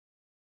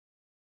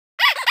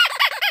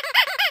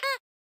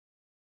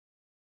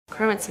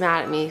Kermit's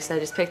mad at me, so I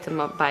just picked him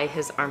up by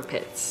his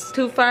armpits.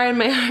 Too far in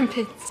my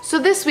armpits. So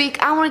this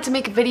week, I wanted to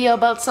make a video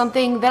about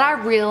something that I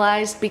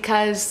realized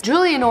because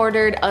Julian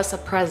ordered us a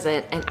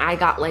present and I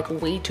got like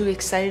way too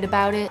excited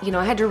about it. You know,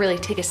 I had to really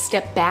take a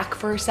step back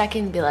for a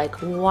second and be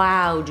like,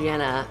 wow,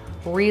 Jenna.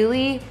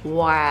 Really?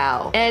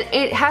 Wow. And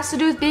it has to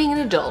do with being an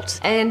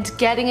adult and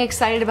getting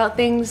excited about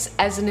things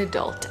as an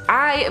adult.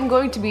 I am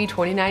going to be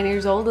 29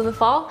 years old in the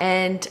fall,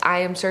 and I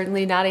am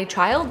certainly not a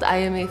child. I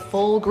am a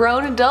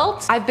full-grown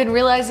adult. I've been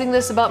realizing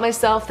this about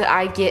myself, that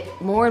I get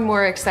more and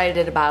more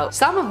excited about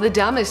some of the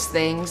dumbest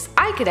things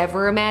I could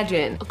ever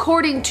imagine.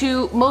 According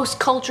to most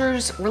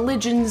cultures,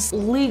 religions,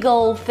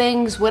 legal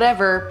things,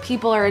 whatever,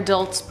 people are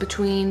adults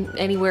between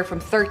anywhere from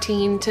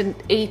 13 to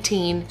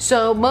 18.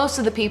 So most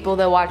of the people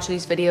that watch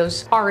these videos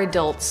are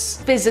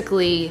adults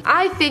physically.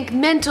 I think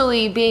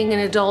mentally being an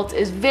adult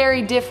is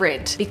very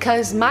different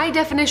because my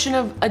definition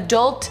of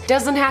adult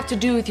doesn't have to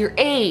do with your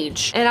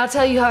age. And I'll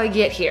tell you how I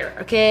get here,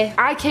 okay?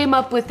 I came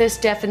up with this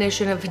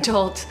definition of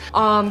adult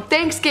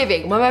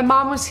Thanksgiving when my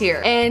mom was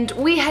here, and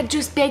we had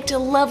just baked a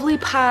lovely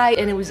pie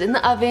and it was in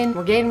the oven.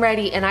 We're getting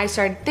ready and I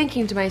started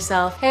thinking to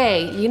myself,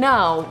 hey, you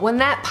know, when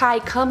that pie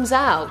comes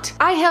out,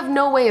 I have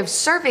no way of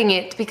serving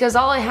it because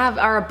all I have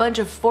are a bunch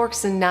of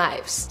forks and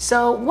knives.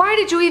 So why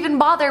did you even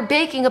bother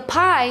baking a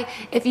pie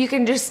if you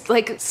can just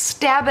like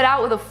stab it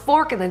out with a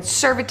fork and then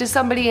serve it to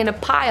somebody in a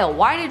pile?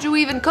 Why did you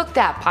even cook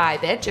that pie,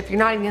 bitch, if you're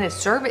not even gonna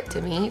serve it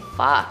to me?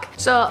 Fuck.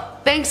 So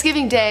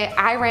Thanksgiving Day,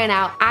 I ran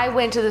out. I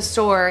went to the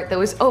store that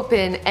was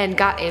open and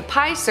got a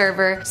pie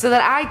server so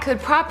that I could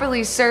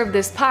properly serve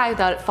this pie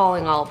without it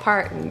falling all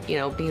apart and, you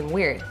know, being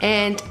weird.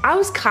 And I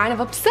was kind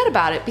of upset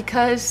about it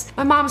because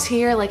my mom's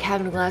here like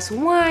having a glass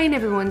of wine,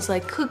 everyone's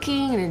like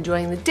cooking and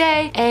enjoying the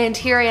day, and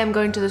here I am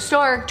going to the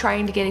store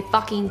trying to get a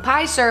fucking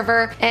pie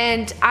server,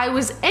 and I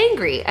was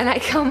angry. And I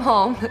come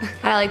home and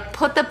I like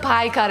put the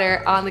pie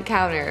cutter on the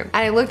counter and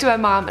I looked at my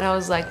mom and I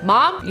was like,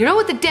 Mom, you know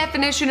what the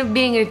definition of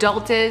being an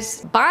adult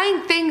is?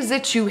 Buying things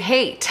that you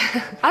hate.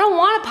 I don't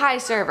want a pie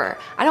server.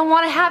 I don't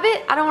want to have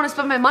it. I don't want to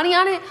spend my money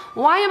on it.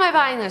 Why am I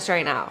buying this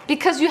right now?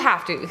 Because you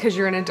have to, because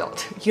you're an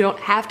adult. You don't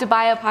have to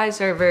buy a pie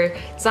server.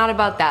 It's not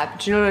about that,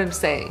 but you know what I'm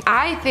saying.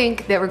 I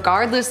think that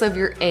regardless of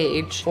your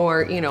age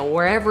or, you know,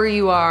 wherever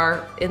you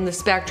are in the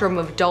spectrum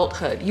of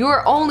adulthood, you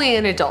are only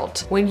an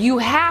adult when you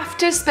have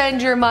to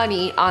spend your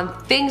money on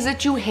things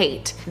that you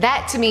hate.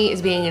 That to me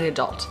is being an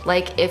adult.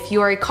 Like if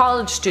you are a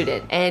college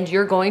student and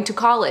you're going to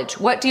college,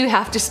 what do you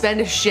have to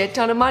spend a shit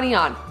ton of money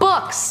on?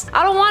 Books.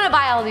 I don't want to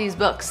buy all these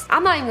books.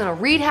 I'm not even gonna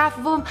read half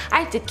of them. I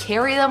have to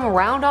carry them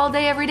around all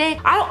day every day.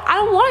 I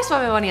don't want to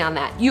spend my money on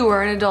that. You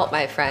are an adult,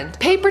 my friend.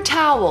 Paper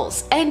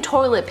towels and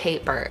toilet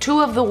paper.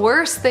 Two of the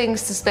worst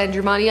things to spend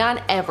your money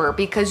on ever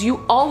because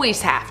you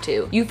always have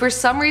to. You for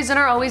some reason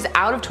are always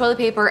out of toilet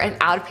paper and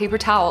out of paper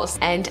towels,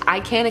 and I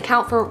can't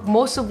account for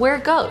most of where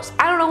it goes.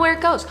 I don't know where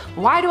it goes.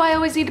 Why do I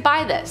always need to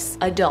buy this?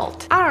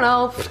 Adult. I don't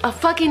know,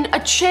 a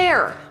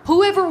chair.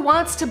 Whoever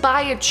wants to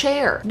buy a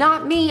chair?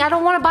 Not me. I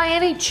don't want to buy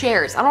any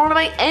chairs. I don't want to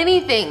buy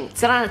anything.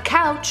 Sit on a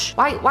couch.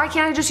 Why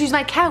can't I just use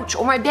my couch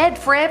or my bed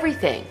for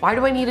everything? Why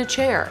do I need a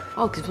chair?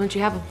 Oh, because once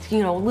you have,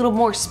 you know, a little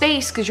more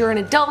space because you're an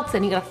adult,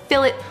 then you gotta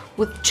fill it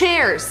with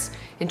chairs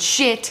and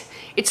shit.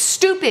 It's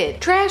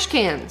stupid. Trash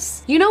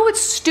cans. You know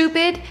what's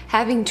stupid?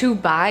 Having to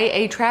buy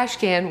a trash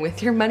can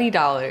with your money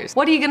dollars.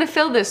 What are you gonna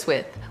fill this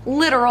with?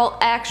 Literal,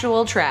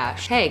 actual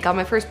trash. Hey, got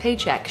my first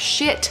paycheck.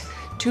 Shit.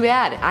 Too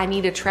bad, I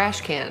need a trash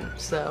can,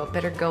 so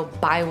better go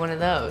buy one of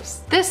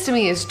those. This to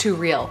me is too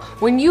real.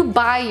 When you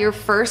buy your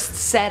first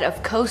set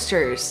of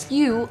coasters,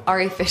 you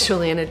are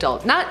officially an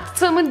adult. Not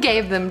someone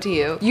gave them to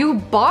you. You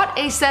bought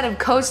a set of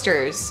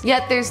coasters,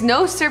 yet there's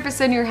no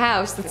surface in your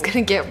house that's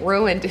gonna get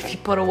ruined if you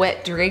put a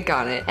wet drink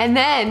on it. And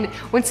then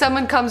when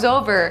someone comes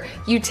over,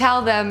 you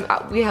tell them,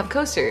 we have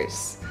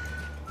coasters.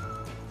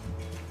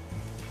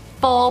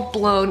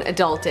 Full-blown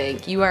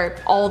adulting. You are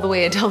all the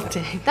way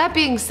adulting. That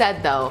being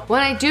said though, when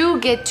I do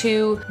get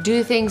to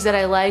do things that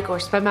I like or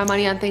spend my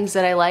money on things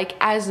that I like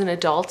as an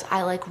adult,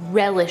 I like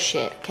relish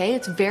it, okay?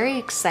 It's very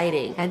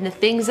exciting. And the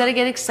things that I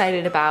get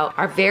excited about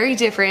are very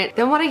different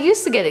than what I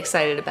used to get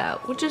excited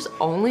about, which is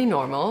only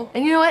normal.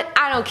 And you know what?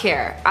 I don't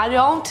care. I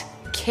don't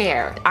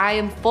care. I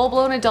am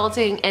full-blown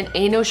adulting and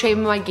ain't no shame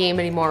in my game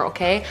anymore,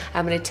 okay?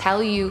 I'm gonna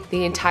tell you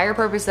the entire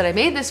purpose that I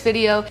made this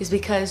video is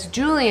because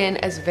Julian,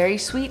 as a very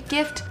sweet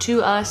gift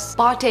to us,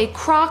 bought a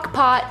crock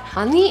pot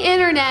on the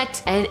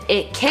internet and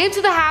it came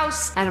to the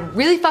house and I'm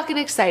really fucking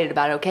excited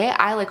about it, okay?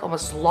 I like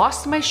almost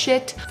lost my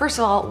shit. First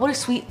of all, what a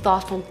sweet,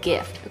 thoughtful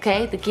gift,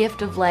 okay? The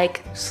gift of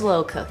like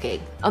slow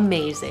cooking.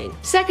 Amazing.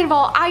 Second of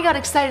all, I got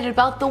excited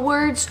about the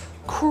words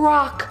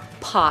crock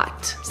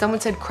pot. Someone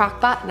said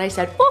crock pot and I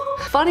said, oh,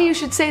 Funny you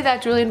should say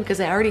that, Julian, because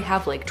I already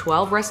have like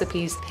 12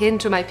 recipes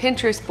pinned to my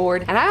Pinterest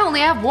board, and I only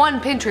have one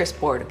Pinterest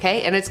board,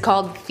 okay? And it's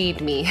called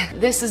Feed Me.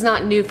 This is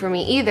not new for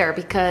me either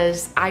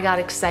because I got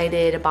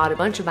excited about a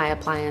bunch of my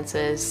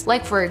appliances.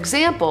 Like for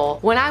example,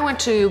 when I went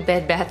to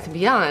Bed Bath &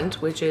 Beyond,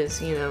 which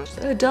is, you know,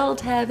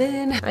 adult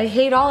heaven. I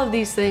hate all of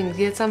these things,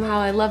 yet somehow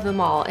I love them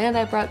all, and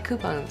I brought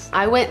coupons.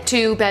 I went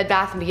to Bed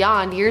Bath &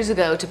 Beyond years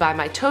ago to buy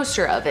my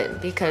toaster oven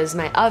because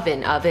my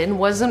oven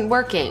wasn't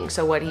working.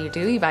 So what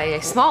do? You buy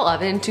a small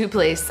oven to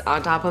place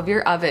on top of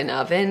your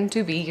oven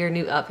to be your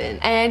new oven.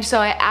 And so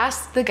I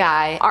asked the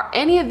guy, are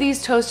any of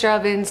these toaster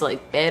ovens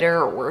like better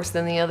or worse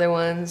than the other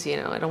ones? You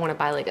know, I don't want to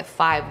buy like a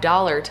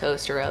 $5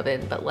 toaster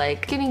oven, but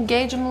like, can you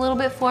gauge them a little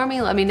bit for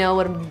me? Let me know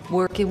what I'm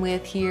working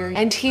with here.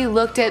 And he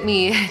looked at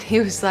me and he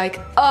was like,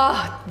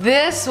 oh,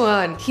 this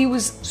one. He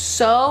was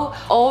so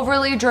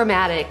overly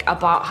dramatic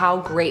about how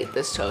great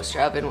this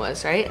toaster oven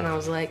was, right? And I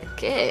was like,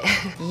 okay,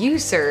 you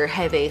sir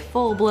have a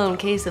full-blown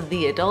case of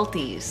the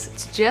adulties.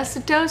 It's just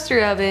a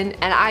toaster oven.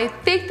 And I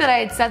think that I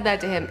had said that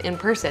to him in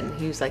person.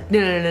 He was like,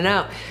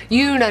 no,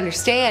 you don't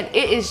understand.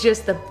 It is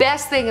just the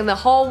best thing in the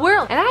whole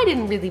world. And I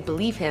didn't really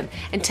believe him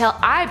until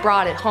I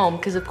brought it home,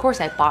 because of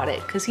course I bought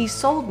it because he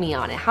sold me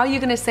on it. How are you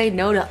gonna say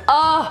no to,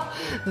 oh,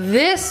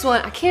 this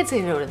one? I can't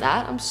say no to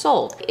that. I'm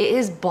sold. It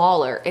is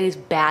baller. It is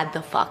bad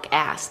the fuck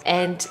ass.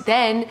 And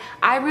then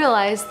I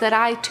realized that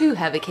I too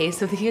have a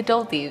case of the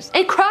adulties.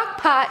 A crock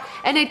pot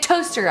and a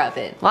toaster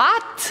oven.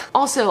 What?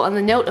 Also, on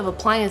the note of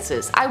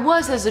appliances, I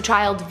was as a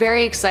child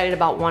very excited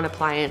about one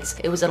appliance.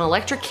 It was an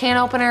electric can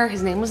opener.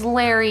 His name was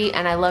Larry,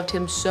 and I loved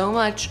him so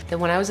much that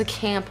when I was at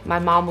camp, my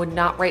mom would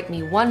not write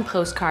me one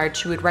postcard.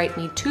 She would write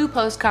me 2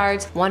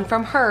 postcards, one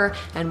from her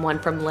and one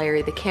from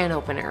Larry the can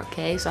opener,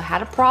 okay? So I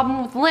had a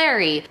problem with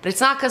Larry, but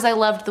it's not because I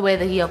loved the way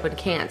that he opened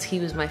cans. He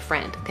was my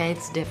friend, okay?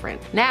 It's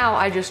different. Now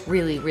I just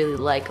really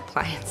like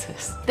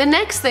appliances. The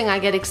next thing I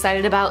get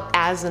excited about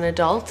as an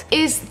adult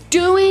is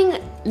doing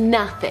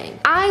nothing.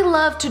 I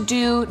love to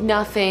do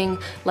nothing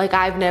like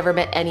I've never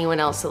met anyone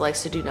else that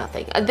likes to do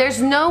nothing.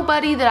 There's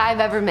nobody that I've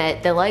ever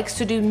met that likes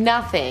to do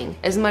nothing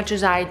as much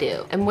as I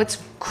do. And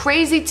what's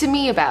crazy to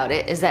me about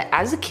it is that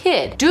as a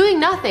kid, doing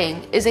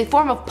nothing is a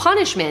form of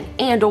punishment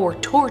and or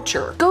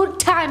torture. Go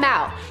to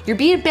timeout. You're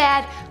being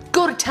bad.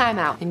 Go to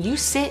timeout and you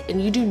sit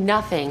and you do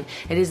nothing.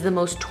 It is the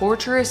most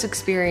torturous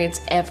experience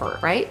ever,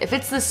 right? If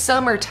it's the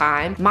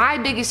summertime, my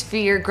biggest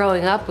fear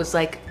growing up was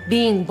like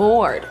being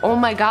bored. Oh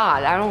my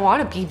God, I don't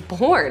want to be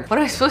bored. What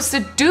am I supposed to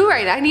do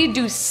right now? I need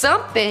to do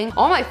something.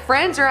 All my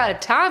friends are out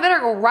of town. I better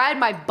go ride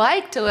my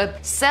bike to a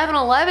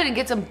 7-Eleven and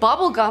get some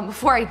bubble gum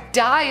before I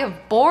die of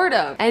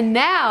boredom. And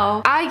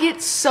now I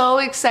get so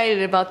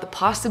excited about the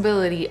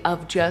possibility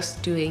of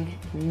just doing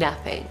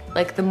nothing.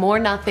 Like the more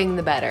nothing,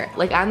 the better.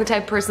 Like I'm the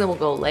type of person that will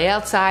go lay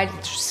outside and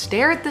just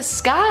stare at the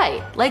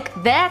sky. Like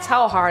that's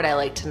how hard I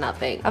like to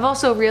nothing. I've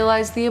also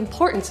realized the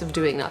importance of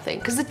doing nothing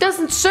because it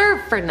doesn't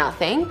serve for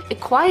nothing. It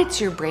quiets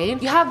your brain.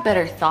 You have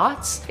better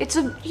thoughts. It's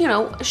a, you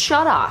know, a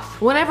shut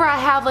off. Whenever I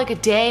have like a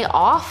day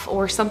off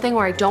or something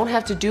where I don't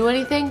have to do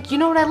anything, you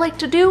know what I like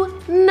to do?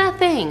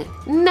 Nothing.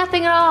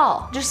 Nothing at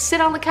all. Just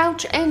sit on the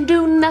couch and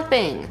do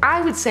nothing.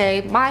 I would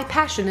say my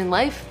passion in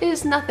life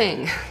is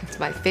nothing. It's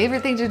my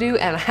favorite thing to do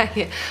and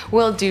I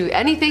will do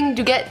anything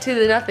to get to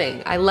the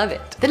nothing. I love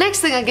it. The next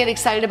thing I get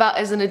excited about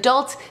as an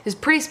adult is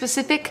pretty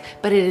specific,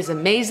 but it is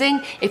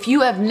amazing. If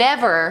you have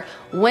never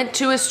went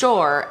to a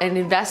store and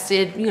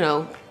invested, you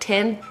know,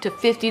 $10 to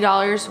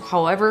 $50,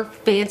 however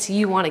fancy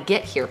you want to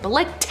get here, but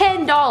like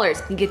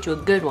 $10 can get you a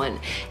good one.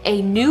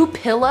 A new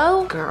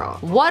pillow? Girl,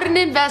 what an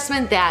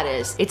investment that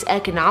is. It's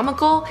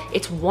economical,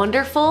 it's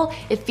wonderful,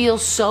 it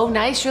feels so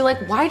nice. You're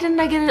like, why didn't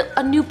I get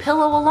a new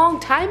pillow a long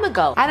time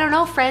ago? I don't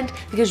know, friend,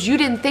 because you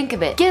didn't think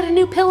of it. Get a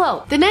new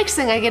pillow. The next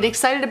thing I get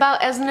excited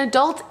about as an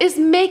adult is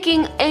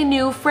making a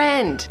new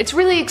friend. It's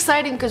really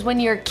exciting because when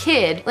you're a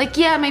kid, like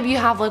yeah, maybe you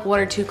have like 1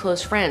 or 2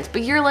 close friends,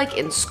 but you're like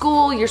in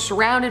school, you're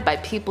surrounded by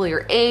people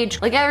your age.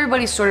 Like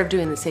everybody's sort of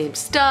doing the same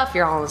stuff,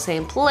 you're all in the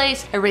same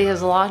place, everybody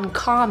has a lot in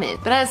common.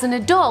 But as an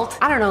adult,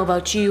 I don't know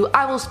about you,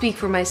 I will speak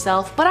for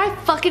myself, but I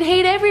fucking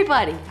hate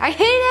everybody. I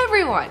hate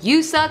everyone.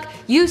 You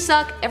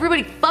suck,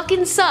 everybody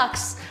fucking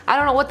sucks. I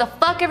don't know what the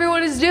fuck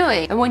everyone is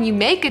doing. And when you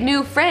make a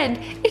new friend,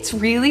 it's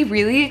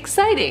really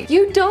exciting.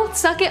 You don't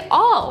suck at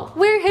all.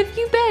 Where have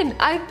you been?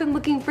 I've been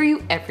looking for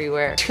you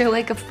everywhere. You're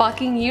like a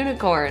fucking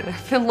unicorn.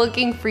 I've been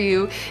looking for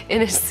you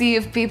in a sea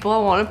of people I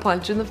want to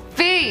punch in the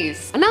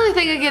face. Another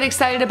thing I get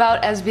excited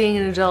about as being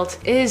an adult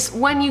is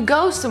when you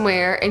go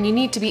somewhere and you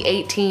need to be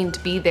 18 to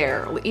be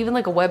there, even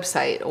like a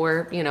website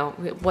or, you know,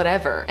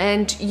 whatever,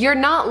 and you're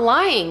not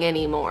lying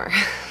anymore.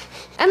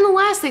 And the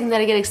last thing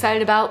that I get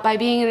excited about by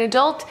being an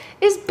adult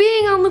is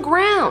being on the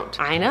ground.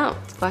 I know,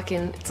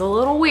 it's a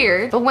little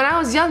weird, but when I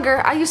was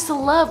younger, I used to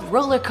love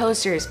roller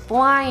coasters,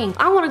 flying.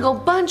 I wanna go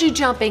bungee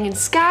jumping and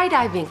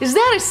skydiving. Is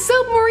that a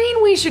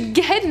submarine? We should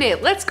get in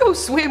it. Let's go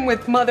swim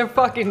with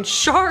motherfucking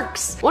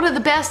sharks. One of the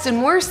best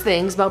and worst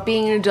things about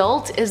being an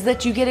adult is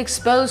that you get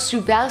exposed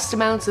to vast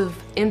amounts of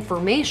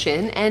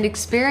information and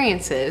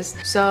experiences.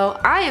 So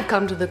I have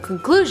come to the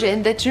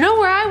conclusion that you know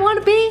where I want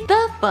to be?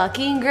 The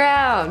fucking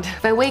ground.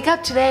 If I wake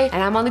up today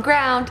and I'm on the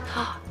ground,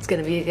 it's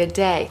gonna be a good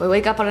day. If I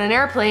wake up on an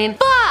airplane,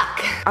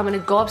 fuck! I'm gonna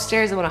go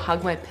upstairs, I'm gonna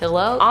hug my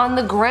pillow on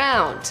the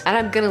ground, and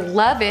I'm gonna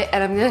love it,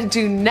 and I'm gonna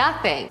do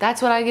nothing.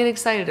 That's what I get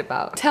excited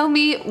about. Tell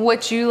me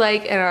what you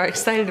like and are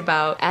excited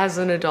about as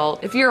an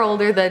adult. If you're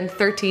older than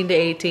 13 to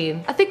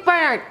 18, I think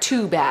mine aren't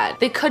too bad.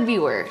 They could be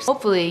worse.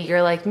 Hopefully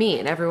you're like me,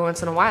 and every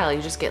once in a while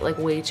you just get like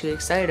way too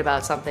excited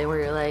about something where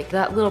you're like,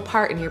 that little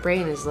part in your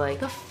brain is like,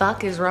 the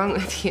fuck is wrong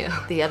with you?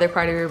 The other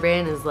part of your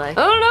brain is like,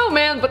 I don't know,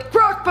 man, but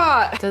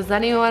crockpot! Does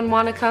anyone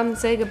want to come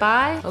say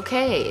goodbye?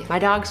 Okay, my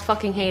dogs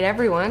fucking hate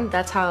everyone.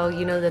 That's how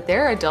you know that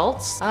they're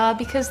adults,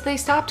 because they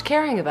stopped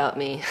caring about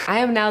me. I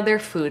am now their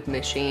food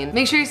machine.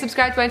 Make sure you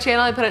subscribe to my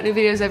channel. I put out new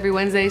videos every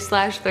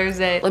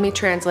Wednesday/Thursday. Let me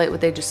translate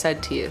what they just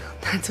said to you.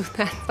 That's what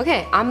that.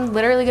 Okay, I'm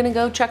literally gonna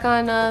go check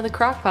on the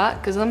crock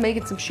pot because I'm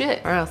making some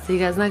shit. All right, I'll see you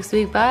guys next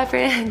week. Bye,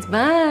 friends.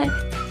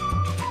 Bye.